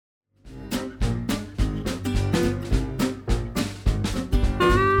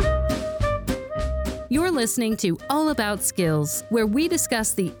You're listening to All About Skills, where we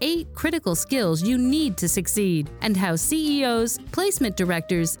discuss the 8 critical skills you need to succeed and how CEOs, placement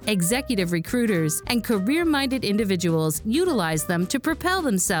directors, executive recruiters, and career-minded individuals utilize them to propel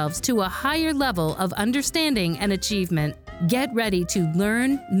themselves to a higher level of understanding and achievement. Get ready to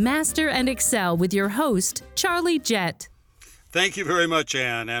learn, master, and excel with your host, Charlie Jett. Thank you very much,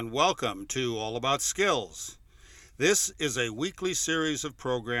 Ann, and welcome to All About Skills. This is a weekly series of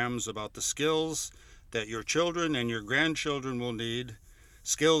programs about the skills that your children and your grandchildren will need,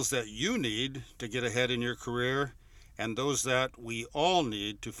 skills that you need to get ahead in your career, and those that we all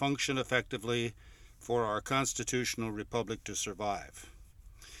need to function effectively for our constitutional republic to survive.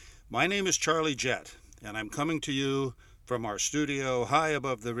 My name is Charlie Jett, and I'm coming to you from our studio high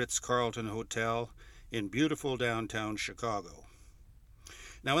above the Ritz-Carlton Hotel in beautiful downtown Chicago.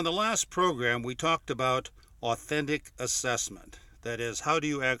 Now, in the last program, we talked about authentic assessment. That is, how do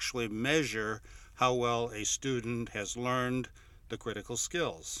you actually measure how well a student has learned the critical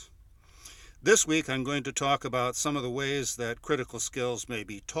skills? This week, I'm going to talk about some of the ways that critical skills may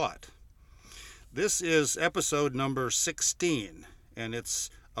be taught. This is episode number 16, and it's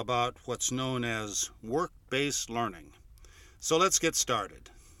about what's known as work-based learning. So let's get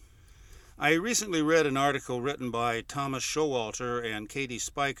started. I recently read an article written by Thomas Showalter and Katie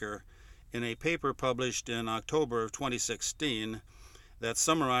Spiker in a paper published in October of 2016 that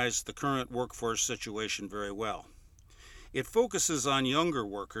summarized the current workforce situation very well. It focuses on younger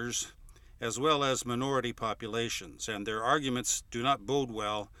workers as well as minority populations, and their arguments do not bode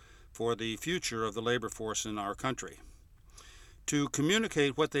well for the future of the labor force in our country. To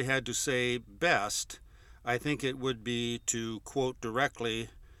communicate what they had to say best, I think it would be to quote directly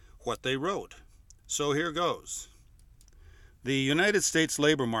what they wrote. So here goes. The United States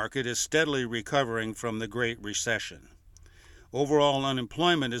labor market is steadily recovering from the Great Recession. Overall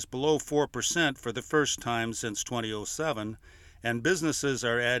unemployment is below 4% for the first time since 2007, and businesses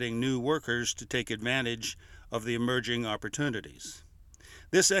are adding new workers to take advantage of the emerging opportunities.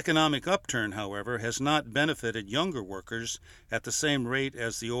 This economic upturn, however, has not benefited younger workers at the same rate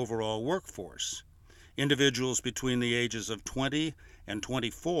as the overall workforce. Individuals between the ages of 20 and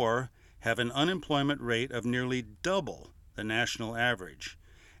 24 have an unemployment rate of nearly double the national average,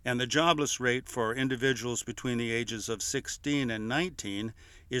 and the jobless rate for individuals between the ages of 16 and 19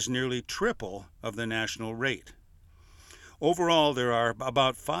 is nearly triple of the national rate. Overall, there are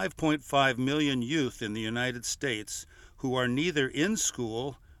about 5.5 million youth in the United States who are neither in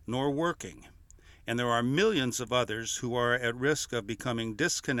school nor working, and there are millions of others who are at risk of becoming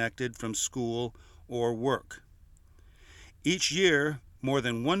disconnected from school or work. Each year, more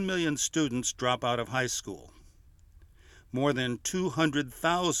than 1 million students drop out of high school. More than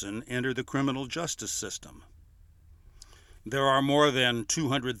 200,000 enter the criminal justice system. There are more than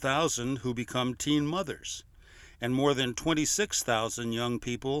 200,000 who become teen mothers, and more than 26,000 young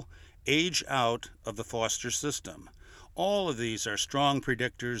people age out of the foster system. All of these are strong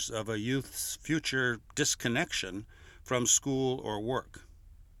predictors of a youth's future disconnection from school or work.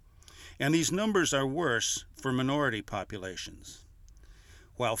 And these numbers are worse for minority populations.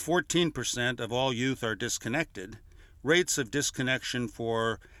 While 14% of all youth are disconnected, rates of disconnection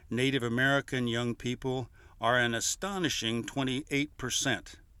for Native American young people are an astonishing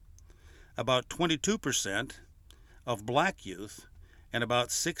 28%. About 22% of black youth and about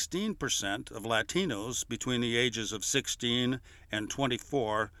 16% of Latinos between the ages of 16 and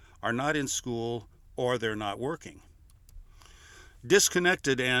 24 are not in school or they're not working.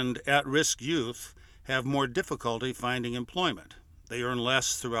 Disconnected and at-risk youth have more difficulty finding employment. They earn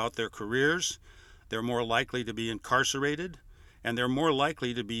less throughout their careers, they're more likely to be incarcerated, and they're more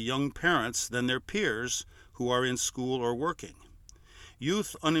likely to be young parents than their peers who are in school or working.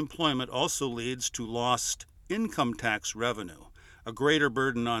 Youth unemployment also leads to lost income tax revenue, a greater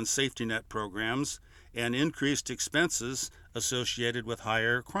burden on safety net programs, and increased expenses associated with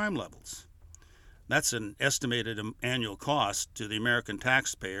higher crime levels. That's an estimated annual cost to the American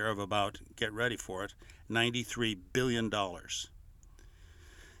taxpayer of about, get ready for it, $93 billion.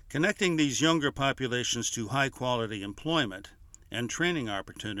 Connecting these younger populations to high-quality employment and training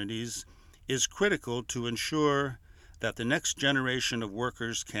opportunities is critical to ensure that the next generation of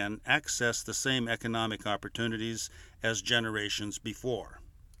workers can access the same economic opportunities as generations before.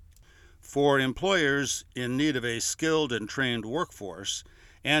 For employers in need of a skilled and trained workforce,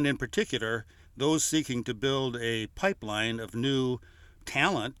 and in particular, those seeking to build a pipeline of new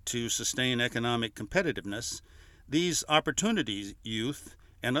talent to sustain economic competitiveness, these opportunities youth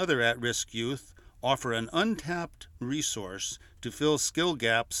and other at-risk youth offer an untapped resource to fill skill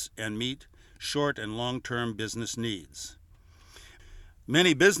gaps and meet short and long-term business needs.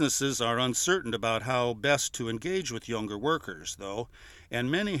 Many businesses are uncertain about how best to engage with younger workers, though, and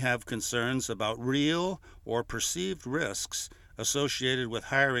many have concerns about real or perceived risks associated with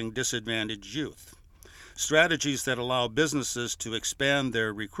hiring disadvantaged youth. Strategies that allow businesses to expand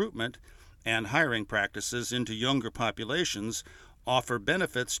their recruitment and hiring practices into younger populations offer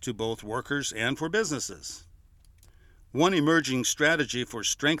benefits to both workers and for businesses. One emerging strategy for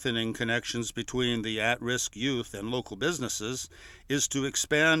strengthening connections between the at-risk youth and local businesses is to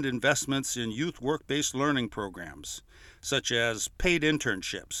expand investments in youth work-based learning programs, such as paid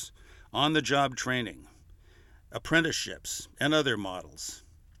internships, on-the-job training, apprenticeships, and other models.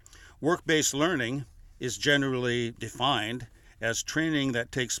 Work-based learning is generally defined as training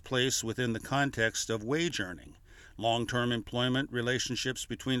that takes place within the context of wage earning, long-term employment relationships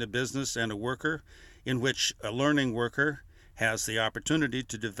between a business and a worker, in which a learning worker has the opportunity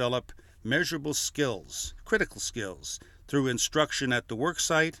to develop measurable skills, critical skills, through instruction at the work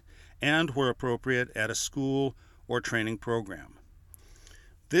site and, where appropriate, at a school or training program.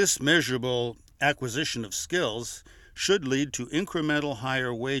 This measurable acquisition of skills should lead to incremental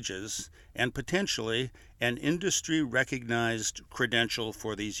higher wages and potentially an industry-recognized credential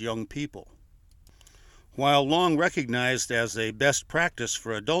for these young people. While long recognized as a best practice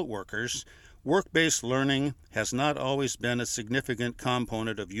for adult workers, work-based learning has not always been a significant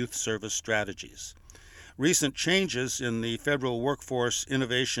component of youth service strategies. Recent changes in the Federal Workforce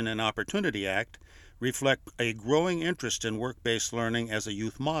Innovation and Opportunity Act reflect a growing interest in work-based learning as a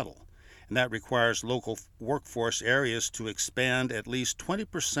youth model, and that requires local workforce areas to expand at least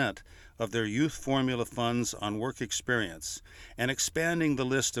 20% of their youth formula funds on work experience, and expanding the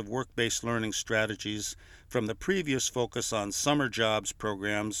list of work-based learning strategies from the previous focus on summer jobs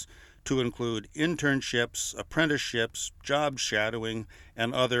programs to include internships, apprenticeships, job shadowing,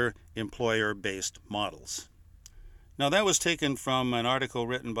 and other employer-based models. Now, that was taken from an article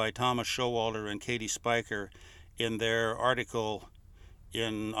written by Thomas Showalter and Katie Spiker in their article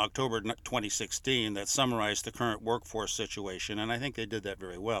in October 2016 that summarized the current workforce situation, and I think they did that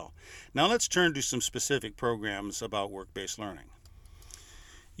very well. Now let's turn to some specific programs about work-based learning.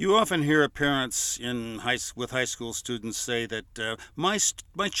 You often hear parents with high school students say that my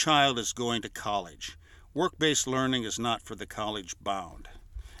child is going to college. Work-based learning is not for the college-bound.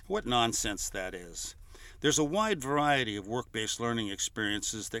 What nonsense that is. There's a wide variety of work-based learning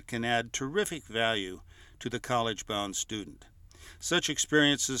experiences that can add terrific value to the college-bound student. Such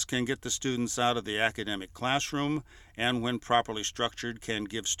experiences can get the students out of the academic classroom and, when properly structured, can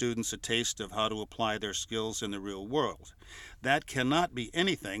give students a taste of how to apply their skills in the real world. That cannot be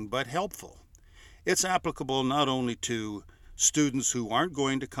anything but helpful. It's applicable not only to students who aren't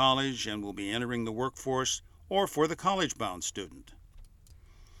going to college and will be entering the workforce, or for the college-bound student.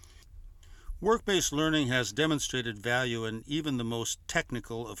 Work-based learning has demonstrated value in even the most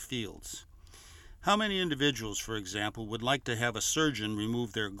technical of fields. How many individuals, for example, would like to have a surgeon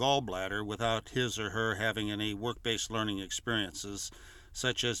remove their gallbladder without his or her having any work-based learning experiences,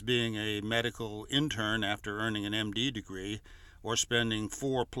 such as being a medical intern after earning an MD degree, or spending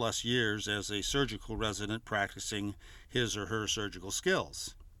 4+ years as a surgical resident practicing his or her surgical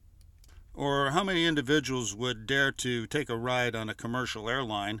skills? Or how many individuals would dare to take a ride on a commercial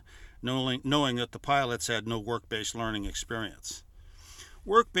airline knowing that the pilots had no work-based learning experience?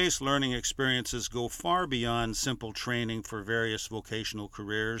 Work-based learning experiences go far beyond simple training for various vocational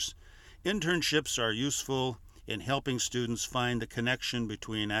careers. Internships are useful in helping students find the connection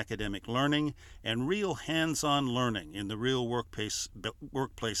between academic learning and real hands-on learning in the real workplace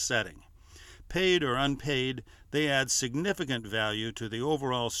setting. Paid or unpaid, they add significant value to the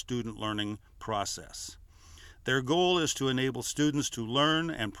overall student learning process. Their goal is to enable students to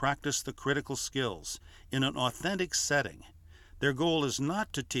learn and practice the critical skills in an authentic setting. Their goal is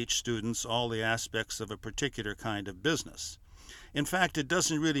not to teach students all the aspects of a particular kind of business. In fact, it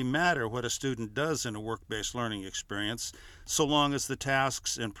doesn't really matter what a student does in a work-based learning experience, so long as the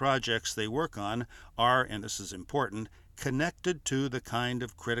tasks and projects they work on are, and this is important, connected to the kind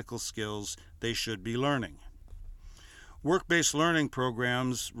of critical skills they should be learning. Work-based learning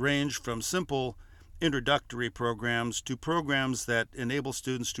programs range from simple introductory programs to programs that enable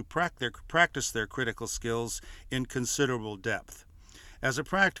students to practice their critical skills in considerable depth. As a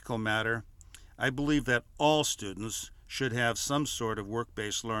practical matter, I believe that all students should have some sort of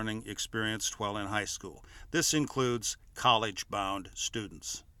work-based learning experience while in high school. This includes college-bound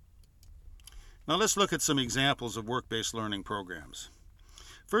students. Now let's look at some examples of work-based learning programs.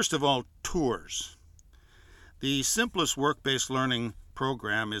 First of all, tours. The simplest work-based learning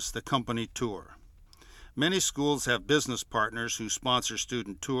program is the company tour. Many schools have business partners who sponsor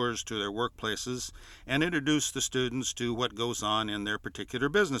student tours to their workplaces and introduce the students to what goes on in their particular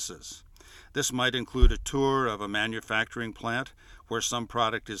businesses. This might include a tour of a manufacturing plant where some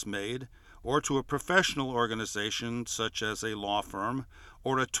product is made, or to a professional organization such as a law firm,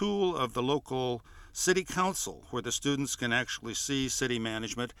 or a tour of the local city council where the students can actually see city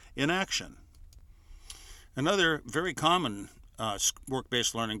management in action. Another very common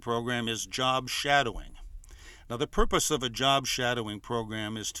work-based learning program is job shadowing. Now, the purpose of a job shadowing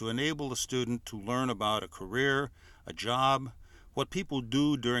program is to enable the student to learn about a career, a job, what people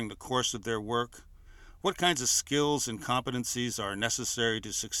do during the course of their work, what kinds of skills and competencies are necessary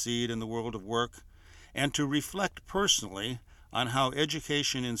to succeed in the world of work, and to reflect personally on how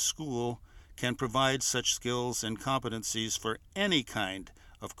education in school can provide such skills and competencies for any kind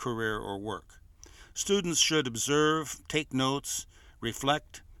of career or work. Students should observe, take notes,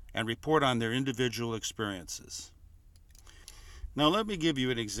 reflect, and report on their individual experiences. Now let me give you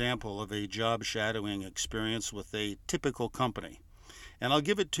an example of a job shadowing experience with a typical company. And I'll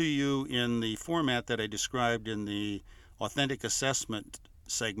give it to you in the format that I described in the authentic assessment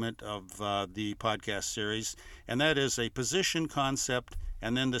segment of the podcast series, and that is a position concept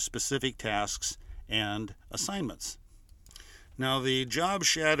and then the specific tasks and assignments. Now, the job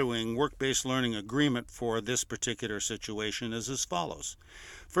shadowing work-based learning agreement for this particular situation is as follows.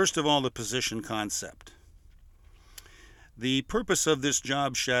 First of all, the position concept. The purpose of this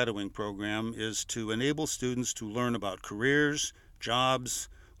job shadowing program is to enable students to learn about careers, jobs,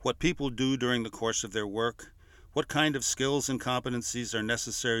 what people do during the course of their work, what kind of skills and competencies are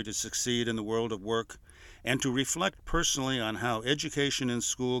necessary to succeed in the world of work, and to reflect personally on how education in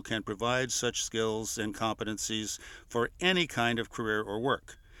school can provide such skills and competencies for any kind of career or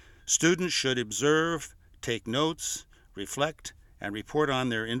work. Students should observe, take notes, reflect, and report on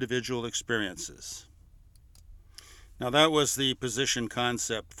their individual experiences. Now, that was the position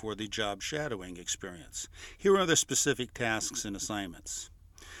concept for the job shadowing experience. Here are the specific tasks and assignments.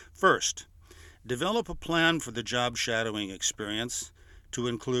 First, develop a plan for the job shadowing experience to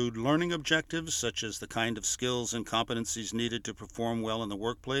include learning objectives such as the kind of skills and competencies needed to perform well in the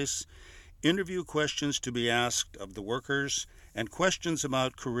workplace, interview questions to be asked of the workers, and questions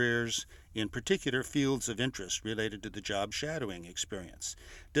about careers in particular fields of interest related to the job shadowing experience.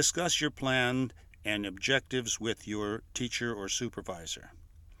 Discuss your plan and objectives with your teacher or supervisor.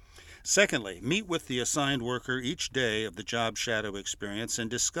 Secondly, meet with the assigned worker each day of the job shadow experience and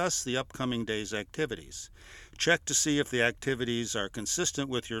discuss the upcoming day's activities. Check to see if the activities are consistent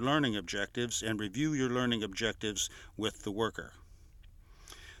with your learning objectives and review your learning objectives with the worker.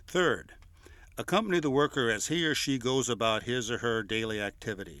 Third, accompany the worker as he or she goes about his or her daily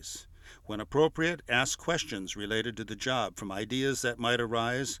activities. When appropriate, ask questions related to the job from ideas that might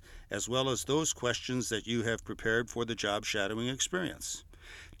arise, as well as those questions that you have prepared for the job shadowing experience.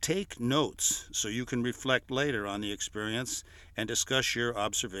 Take notes so you can reflect later on the experience and discuss your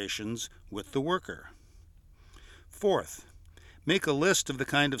observations with the worker. Fourth, make a list of the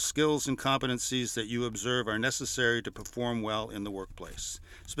kind of skills and competencies that you observe are necessary to perform well in the workplace,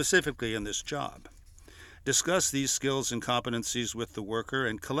 specifically in this job. Discuss these skills and competencies with the worker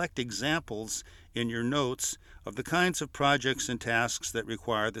and collect examples in your notes of the kinds of projects and tasks that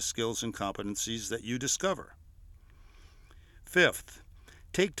require the skills and competencies that you discover. Fifth,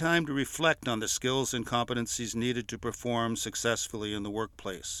 take time to reflect on the skills and competencies needed to perform successfully in the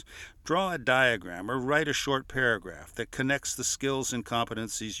workplace. Draw a diagram or write a short paragraph that connects the skills and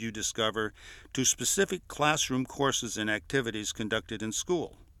competencies you discover to specific classroom courses and activities conducted in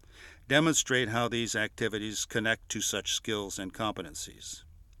school. Demonstrate how these activities connect to such skills and competencies.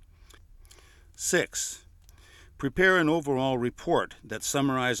 6. Prepare an overall report that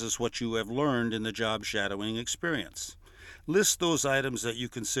summarizes what you have learned in the job shadowing experience. List those items that you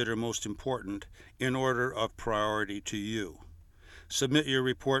consider most important in order of priority to you. Submit your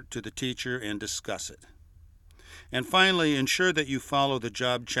report to the teacher and discuss it. And finally, ensure that you follow the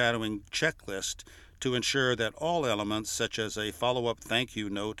job shadowing checklist to ensure that all elements, such as a follow-up thank you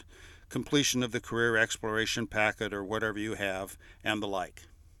note, completion of the career exploration packet or whatever you have, and the like.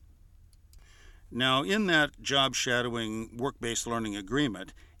 Now, in that job shadowing work-based learning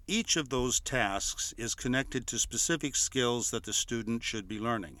agreement, each of those tasks is connected to specific skills that the student should be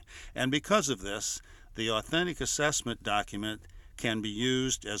learning. And because of this, the authentic assessment document can be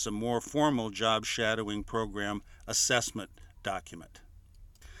used as a more formal job shadowing program assessment document.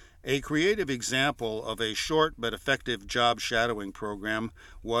 A creative example of a short but effective job shadowing program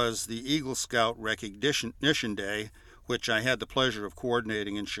was the Eagle Scout Recognition Day, which I had the pleasure of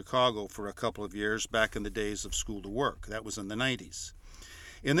coordinating in Chicago for a couple of years back in the days of School to Work. That was in the 90s.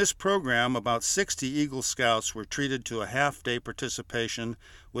 In this program, about 60 Eagle Scouts were treated to a half-day participation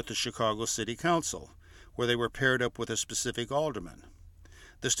with the Chicago City Council, where they were paired up with a specific alderman.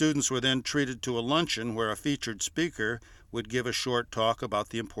 The students were then treated to a luncheon where a featured speaker would give a short talk about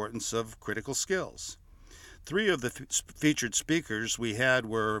the importance of critical skills. 3 of the featured speakers we had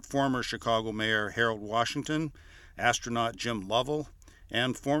were former Chicago Mayor Harold Washington, astronaut Jim Lovell,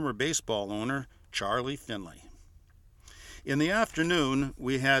 and former baseball owner Charlie Finley. In the afternoon,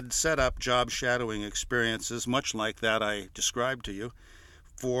 we had set up job shadowing experiences much like that I described to you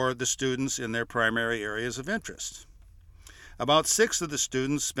for the students in their primary areas of interest. About 6 of the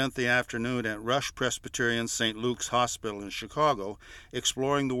students spent the afternoon at Rush Presbyterian St. Luke's Hospital in Chicago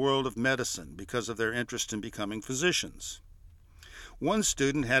exploring the world of medicine because of their interest in becoming physicians. One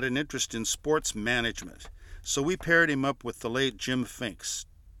student had an interest in sports management, so we paired him up with the late Jim Finks,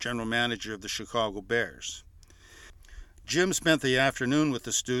 general manager of the Chicago Bears. Jim spent the afternoon with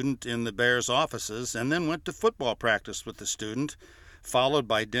the student in the Bears offices and then went to football practice with the student, followed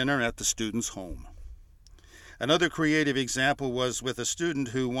by dinner at the student's home. Another creative example was with a student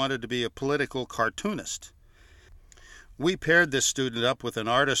who wanted to be a political cartoonist. We paired this student up with an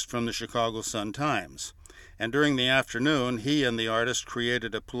artist from the Chicago Sun-Times, and during the afternoon he and the artist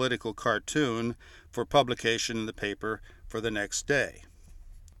created a political cartoon for publication in the paper for the next day.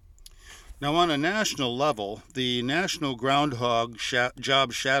 Now, on a national level, the National Groundhog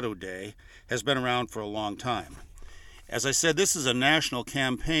Job Shadow Day has been around for a long time. As I said, this is a national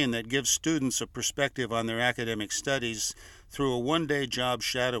campaign that gives students a perspective on their academic studies through a one-day job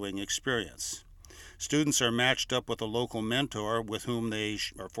shadowing experience. Students are matched up with a local mentor with whom they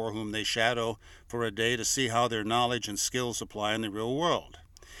or for whom they shadow for a day to see how their knowledge and skills apply in the real world.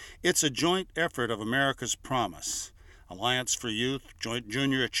 It's a joint effort of America's Promise, Alliance for Youth, Joint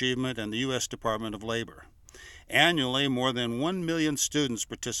Junior Achievement, and the U.S. Department of Labor. Annually, more than 1 million students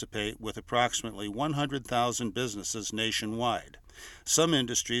participate with approximately 100,000 businesses nationwide. Some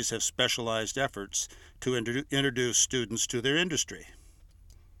industries have specialized efforts to introduce students to their industry.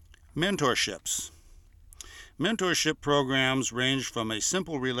 Mentorships. Mentorship programs range from a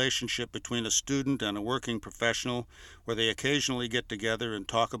simple relationship between a student and a working professional where they occasionally get together and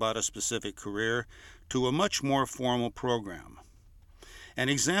talk about a specific career to a much more formal program. An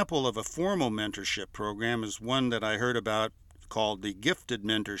example of a formal mentorship program is one that I heard about called the Gifted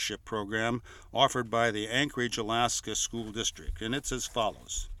Mentorship Program offered by the Anchorage, Alaska School District, and it's as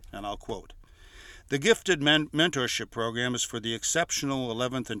follows, and I'll quote, "The Gifted Mentorship Program is for the exceptional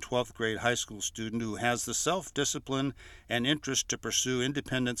 11th and 12th grade high school student who has the self-discipline and interest to pursue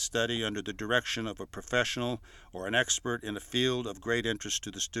independent study under the direction of a professional or an expert in a field of great interest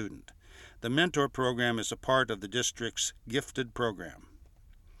to the student. The Mentor Program is a part of the district's Gifted Program.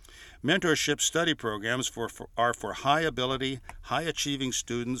 Mentorship study programs are for high-ability, high-achieving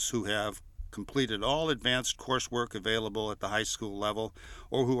students who have completed all advanced coursework available at the high school level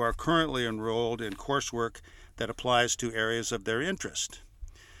or who are currently enrolled in coursework that applies to areas of their interest.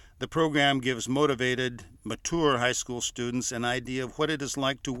 The program gives motivated, mature high school students an idea of what it is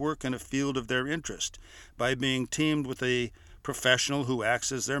like to work in a field of their interest by being teamed with a professional who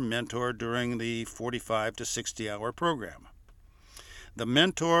acts as their mentor during the 45 to 60-hour program. The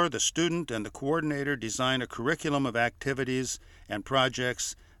mentor, the student, and the coordinator design a curriculum of activities and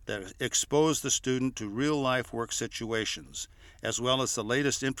projects that expose the student to real-life work situations, as well as the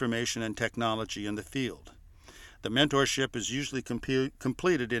latest information and technology in the field. The mentorship is usually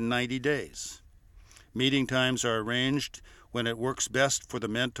completed in 90 days. Meeting times are arranged when it works best for the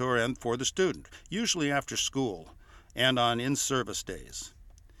mentor and for the student, usually after school and on in-service days.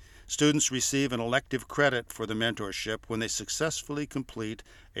 Students receive an elective credit for the mentorship when they successfully complete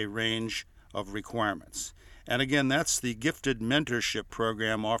a range of requirements. And again, that's the Gifted Mentorship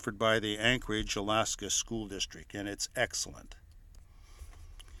Program offered by the Anchorage, Alaska School District, and it's excellent.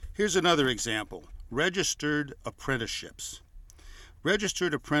 Here's another example, registered apprenticeships.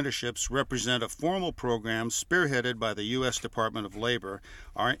 Registered apprenticeships represent a formal program spearheaded by the U.S. Department of Labor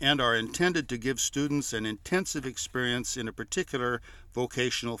and are intended to give students an intensive experience in a particular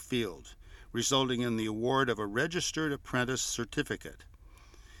vocational field, resulting in the award of a registered apprentice certificate.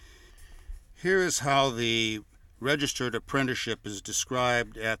 Here is how the registered apprenticeship is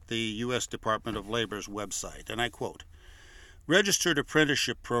described at the U.S. Department of Labor's website, and I quote, "Registered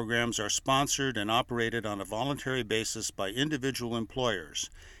apprenticeship programs are sponsored and operated on a voluntary basis by individual employers,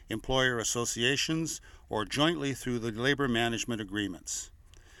 employer associations, or jointly through the labor management agreements.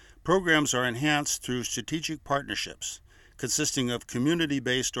 Programs are enhanced through strategic partnerships consisting of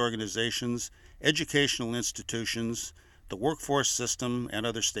community-based organizations, educational institutions, the workforce system, and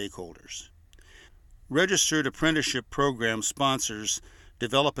other stakeholders. Registered apprenticeship program sponsors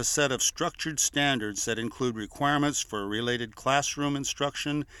Develop a set of structured standards that include requirements for related classroom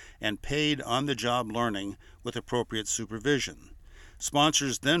instruction and paid on-the-job learning with appropriate supervision.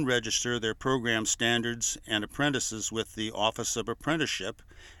 Sponsors then register their program standards and apprentices with the Office of Apprenticeship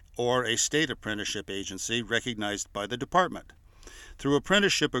or a state apprenticeship agency recognized by the department. Through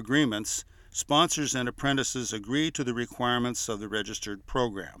apprenticeship agreements, sponsors and apprentices agree to the requirements of the registered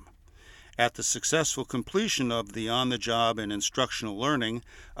program. At the successful completion of the on-the-job and instructional learning,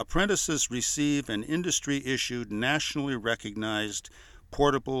 apprentices receive an industry-issued, nationally recognized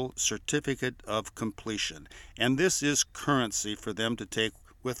portable certificate of completion, and this is currency for them to take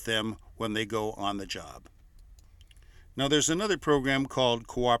with them when they go on the job. Now there's another program called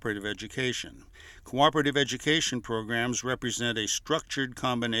cooperative education. Cooperative education programs represent a structured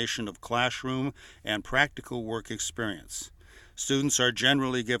combination of classroom and practical work experience. Students are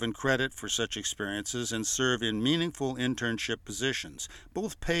generally given credit for such experiences and serve in meaningful internship positions,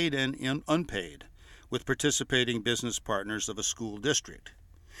 both paid and unpaid, with participating business partners of a school district.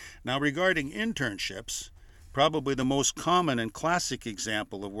 Now regarding internships, probably the most common and classic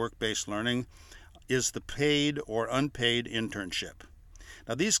example of work-based learning is the paid or unpaid internship.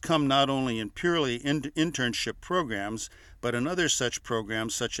 Now these come not only in purely internship programs, but in other such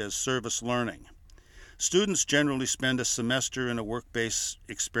programs such as service learning. Students generally spend a semester in a work-based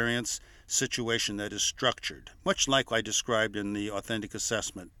experience situation that is structured, much like I described in the authentic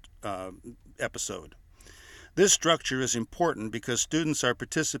assessment episode. This structure is important because students are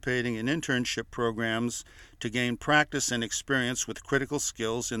participating in internship programs to gain practice and experience with critical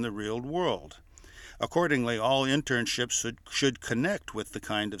skills in the real world. Accordingly, all internships should connect with the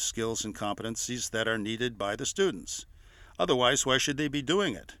kind of skills and competencies that are needed by the students. Otherwise, why should they be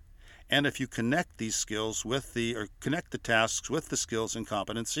doing it? And if you connect these skills connect the tasks with the skills and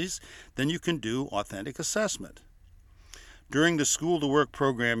competencies, then you can do authentic assessment. During the School to Work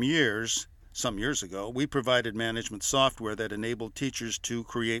program years, some years ago, we provided management software that enabled teachers to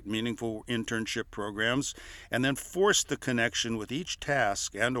create meaningful internship programs and then force the connection with each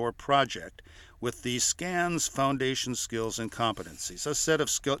task and/or project with the SCANS foundation skills and competencies, a set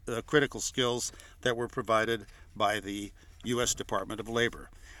of critical skills that were provided by the U.S. Department of Labor.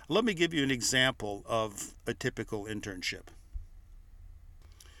 Let me give you an example of a typical internship.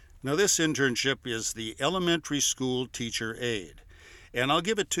 Now this internship is the elementary school teacher aide. And I'll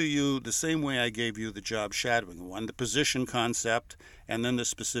give it to you the same way I gave you the job shadowing one, the position concept, and then the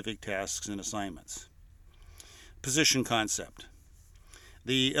specific tasks and assignments. Position concept.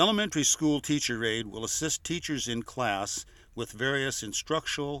 The elementary school teacher aide will assist teachers in class with various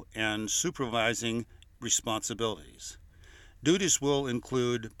instructional and supervising responsibilities. Duties will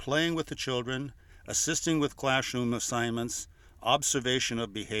include playing with the children, assisting with classroom assignments, observation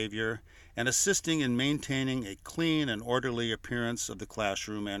of behavior, and assisting in maintaining a clean and orderly appearance of the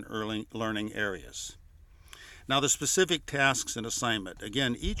classroom and early learning areas. Now the specific tasks and assignment,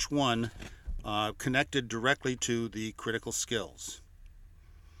 again, each one connected directly to the critical skills.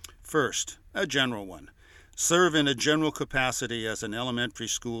 First, a general one. Serve in a general capacity as an elementary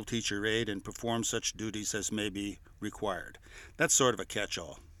school teacher aide and perform such duties as may be required. That's sort of a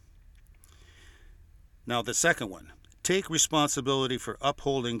catch-all. Now the second one. Take responsibility for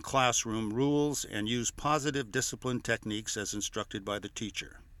upholding classroom rules and use positive discipline techniques as instructed by the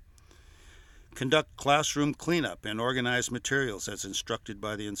teacher. Conduct classroom cleanup and organize materials as instructed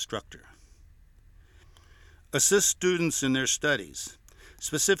by the instructor. Assist students in their studies.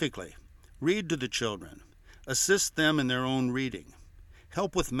 Specifically, read to the children. Assist them in their own reading.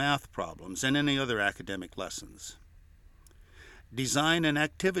 Help with math problems and any other academic lessons. Design an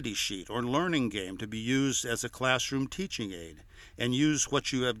activity sheet or learning game to be used as a classroom teaching aid, and use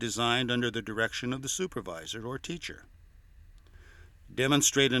what you have designed under the direction of the supervisor or teacher.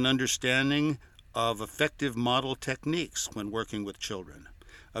 Demonstrate an understanding of effective model techniques when working with children.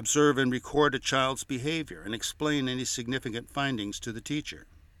 Observe and record a child's behavior and explain any significant findings to the teacher.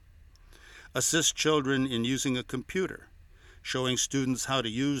 Assist children in using a computer, showing students how to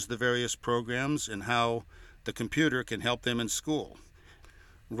use the various programs and how the computer can help them in school.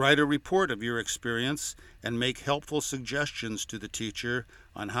 Write a report of your experience and make helpful suggestions to the teacher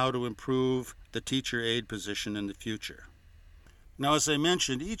on how to improve the teacher aide position in the future. Now, as I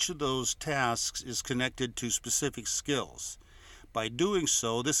mentioned, each of those tasks is connected to specific skills. By doing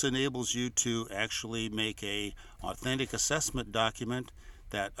so, this enables you to actually make an authentic assessment document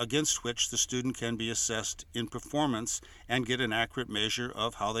against which the student can be assessed in performance and get an accurate measure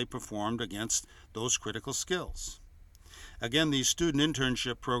of how they performed against those critical skills. Again, these student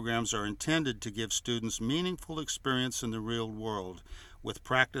internship programs are intended to give students meaningful experience in the real world with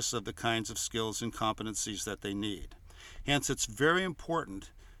practice of the kinds of skills and competencies that they need. Hence, it's very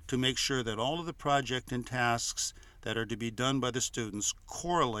important to make sure that all of the project and tasks that are to be done by the students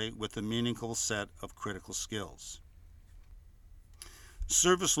correlate with a meaningful set of critical skills.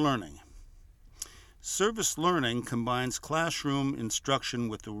 Service learning. Service learning combines classroom instruction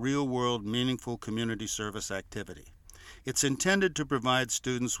with the real-world meaningful community service activity. It's intended to provide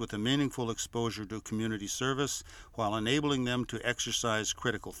students with a meaningful exposure to community service while enabling them to exercise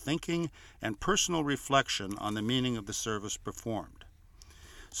critical thinking and personal reflection on the meaning of the service performed.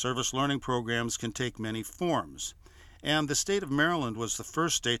 Service learning programs can take many forms, and the state of Maryland was the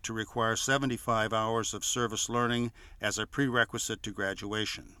first state to require 75 hours of service learning as a prerequisite to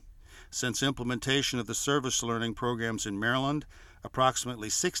graduation. Since implementation of the service learning programs in Maryland, approximately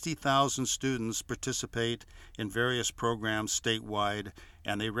 60,000 students participate in various programs statewide,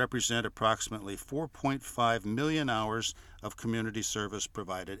 and they represent approximately 4.5 million hours of community service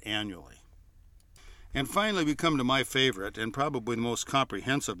provided annually. And finally, we come to my favorite and probably the most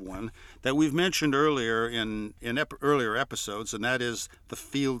comprehensive one that we've mentioned earlier in earlier episodes, and that is the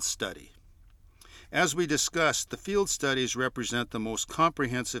field study. As we discussed, the field studies represent the most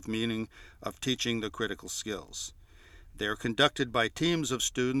comprehensive meaning of teaching the critical skills. They are conducted by teams of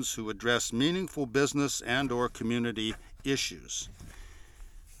students who address meaningful business and/or community issues.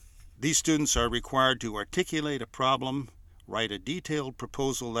 These students are required to articulate a problem, write a detailed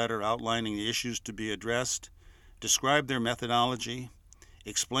proposal letter outlining the issues to be addressed, describe their methodology,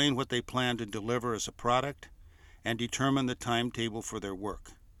 explain what they plan to deliver as a product, and determine the timetable for their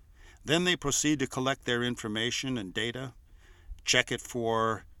work. Then they proceed to collect their information and data, check it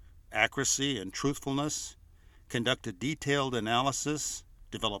for accuracy and truthfulness, conduct a detailed analysis,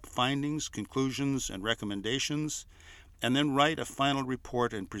 develop findings, conclusions, and recommendations, and then write a final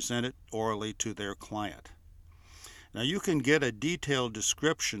report and present it orally to their client. Now, you can get a detailed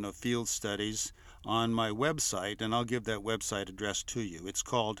description of field studies on my website, and I'll give that website address to you. It's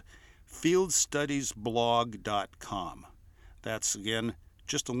called fieldstudiesblog.com. That's, again,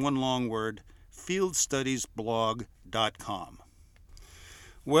 just a one long word, fieldstudiesblog.com.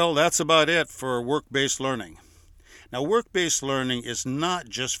 Well, that's about it for work-based learning. Now, work-based learning is not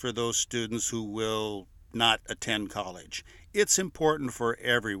just for those students who will not attend college. It's important for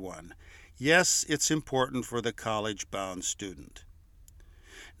everyone. Yes, it's important for the college-bound student.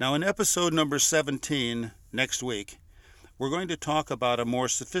 Now, in episode number 17, next week, we're going to talk about a more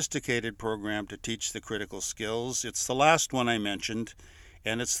sophisticated program to teach the critical skills. It's the last one I mentioned,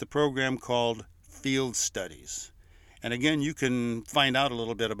 and it's the program called Field Studies. And again, you can find out a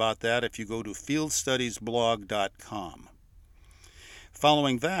little bit about that if you go to fieldstudiesblog.com.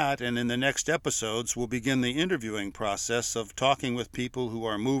 Following that, and in the next episodes, we'll begin the interviewing process of talking with people who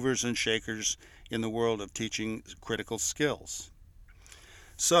are movers and shakers in the world of teaching critical skills.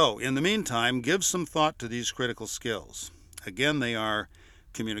 So, in the meantime, give some thought to these critical skills. Again, they are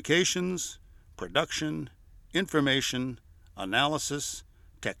communications, production, information, analysis,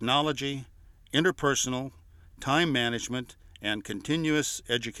 technology, interpersonal, time management, and continuous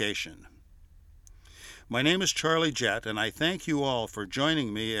education. My name is Charlie Jett, and I thank you all for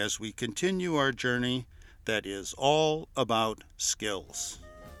joining me as we continue our journey that is all about skills.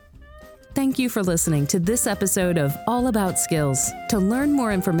 Thank you for listening to this episode of All About Skills. To learn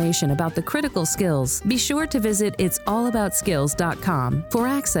more information about the critical skills, be sure to visit it'sallaboutskills.com for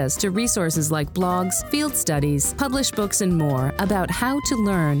access to resources like blogs, field studies, published books, and more about how to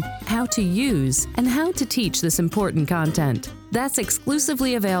learn, how to use, and how to teach this important content. That's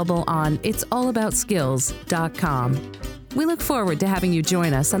exclusively available on it'sallaboutskills.com. We look forward to having you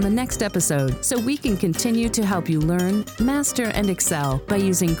join us on the next episode so we can continue to help you learn, master, and excel by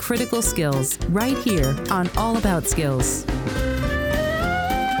using critical skills right here on All About Skills.